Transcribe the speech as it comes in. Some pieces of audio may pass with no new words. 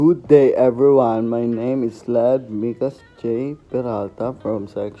Good day, everyone. My name is Led Micas J. Peralta from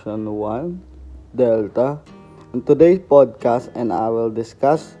Section 1 Delta. In today's podcast, and I will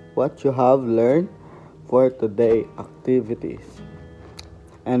discuss what you have learned for today activities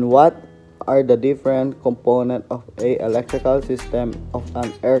and what are the different components of a electrical system of an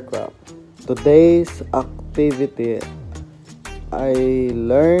aircraft. Today's activity, I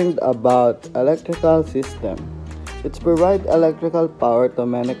learned about electrical system. It provides electrical power to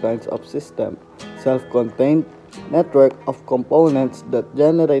many kinds of systems, self-contained network of components that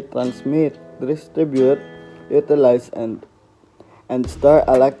generate, transmit, distribute, utilize, and store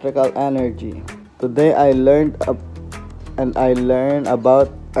electrical energy. Today I learned about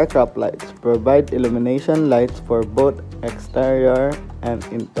aircraft lights, provide illumination lights for both exterior and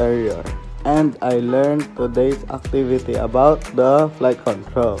interior. And I learned today's activity about the flight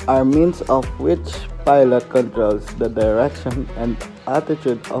control, are means of which pilot controls the direction and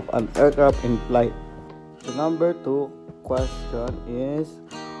attitude of an aircraft in flight. The number 2 question is,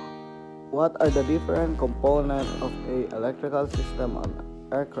 what are the different components of a electrical system on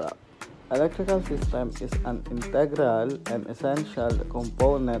aircraft? Electrical system is an integral and essential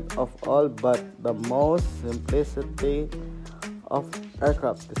component of all but the most simplicity of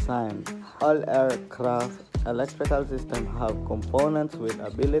aircraft design. All aircraft electrical systems have components with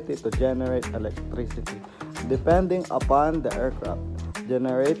ability to generate electricity. Depending upon the aircraft,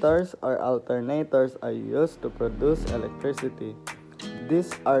 generators or alternators are used to produce electricity.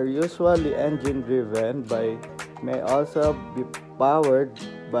 These are usually engine driven by, may also be powered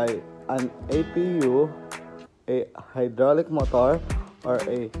by an APU, a hydraulic motor, or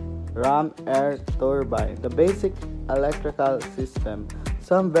a ram air turbine. The basic electrical system.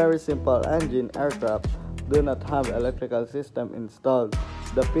 Some very simple engine aircraft do not have electrical system installed.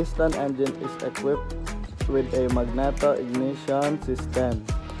 The piston engine is equipped with a magneto ignition system,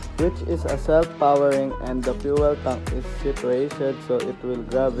 which is a self-powering, and the fuel tank is situated so it will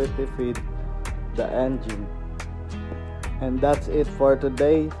gravity feed the engine. And that's it for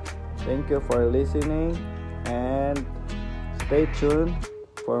today. Thank you for listening and stay tuned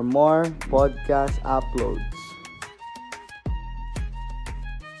for more podcast uploads.